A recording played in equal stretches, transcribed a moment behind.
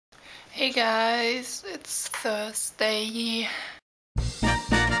Hey guys, it's Thursday.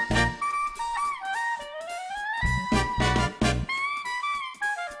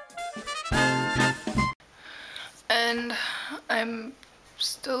 And I'm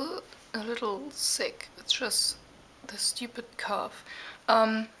still a little sick. It's just the stupid cough.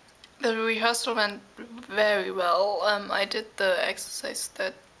 Um, the rehearsal went very well. I did the exercise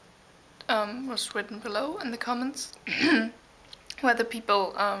that was written below in the comments, where the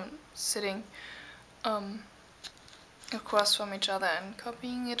people sitting um, across from each other and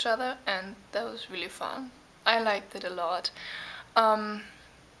copying each other, and that was really fun. I liked it a lot. Um,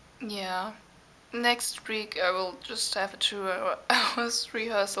 yeah. Next week I will just have a 2 hours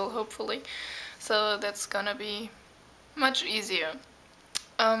rehearsal, hopefully. So that's gonna be much easier.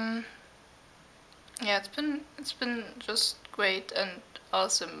 Um, yeah, it's been just great and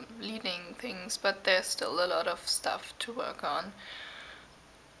awesome leading things, but there's still a lot of stuff to work on.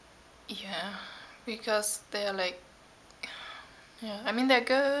 Yeah, because they're like, yeah, I mean they're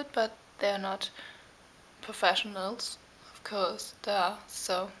good, but they're not professionals, of course. Duh.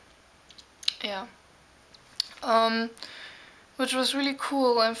 So yeah. Um, which was really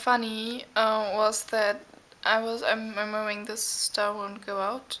cool and funny was that I'm remembering this Star Won't Go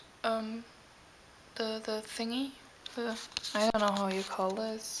Out, the thingy, the I don't know how you call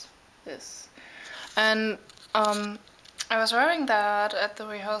this, and I was wearing that at the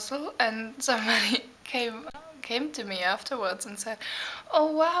rehearsal, and somebody came to me afterwards and said,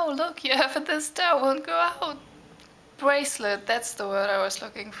 "Oh wow, look, you have this Star Won't Go Out bracelet." That's the word I was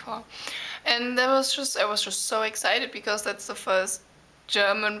looking for. And I was just so excited because that's the first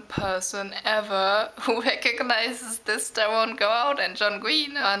German person ever who recognizes this Star Won't Go Out and John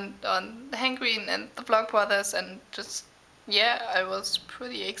Green on Hank Green and the Vlog Brothers, and just, yeah, I was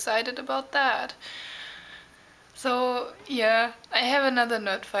pretty excited about that. So yeah, I have another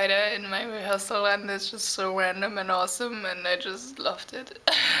Nerdfighter in my rehearsal, and it's just so random and awesome, and I just loved it.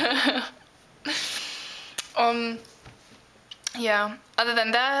 um, Yeah, other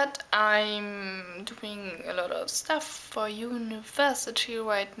than that, I'm doing a lot of stuff for university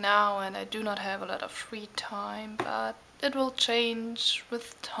right now, and I do not have a lot of free time, but it will change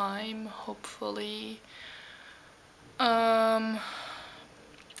with time, hopefully. Um,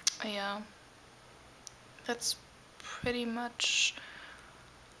 yeah, that's pretty much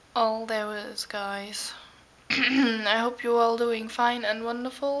all there is, guys. I hope you're all doing fine and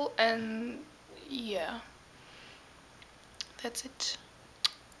wonderful, and yeah, that's it.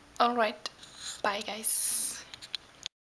 Alright, bye, guys.